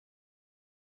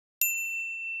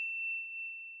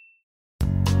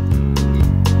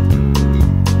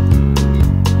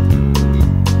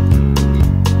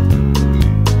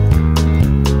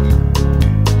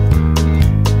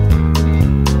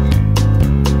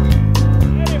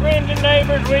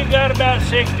got about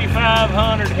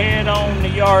 6,500 head on the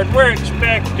yard. We're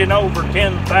expecting over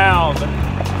 10,000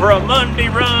 for a Monday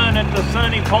run at the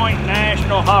Sunny Point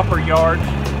National Hopper Yards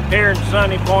here in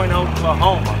Sunny Point,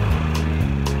 Oklahoma.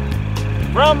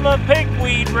 From the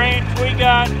Pigweed Ranch, we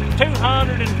got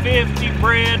 250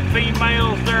 bred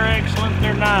females. They're excellent,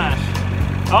 they're nice.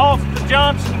 Off the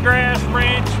Johnson Grass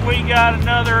Ranch, we got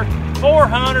another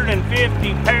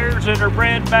 450 pairs that are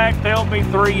bred back. They'll be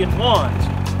 3-1s.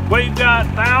 We've got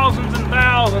thousands and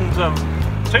thousands of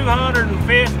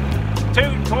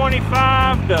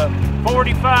 225 to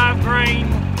 45 grain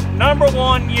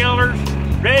 #1 yellers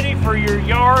ready for your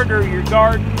yard or your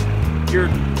garden, your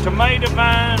tomato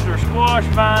vines or squash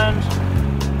vines.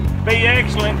 Be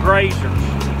excellent grazers.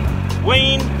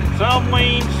 Weaned, some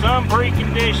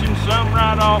preconditioned, some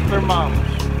right off their mamas.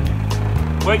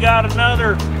 We got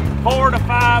another 4,000 to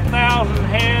 5,000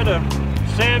 head of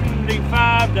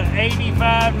 75 to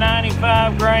 85,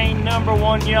 95 grain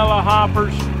 #1 yellow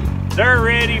hoppers. They're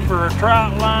ready for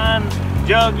trout lines,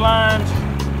 jug lines,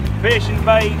 fishing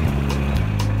bait,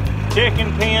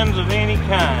 chicken pens of any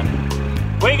kind.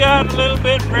 We got a little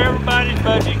bit for everybody's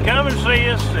budget. Come and see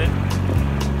us at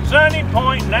Sunny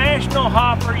Point National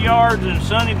Hopper Yards in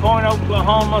Sunny Point,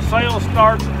 Oklahoma. Sales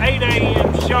starts at 8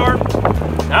 a.m. sharp.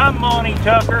 I'm Monte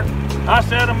Tucker. I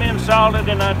said I'm in solid,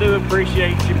 and I do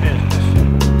appreciate your business.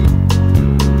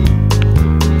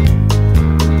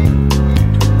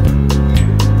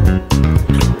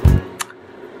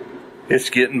 It's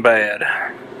getting bad.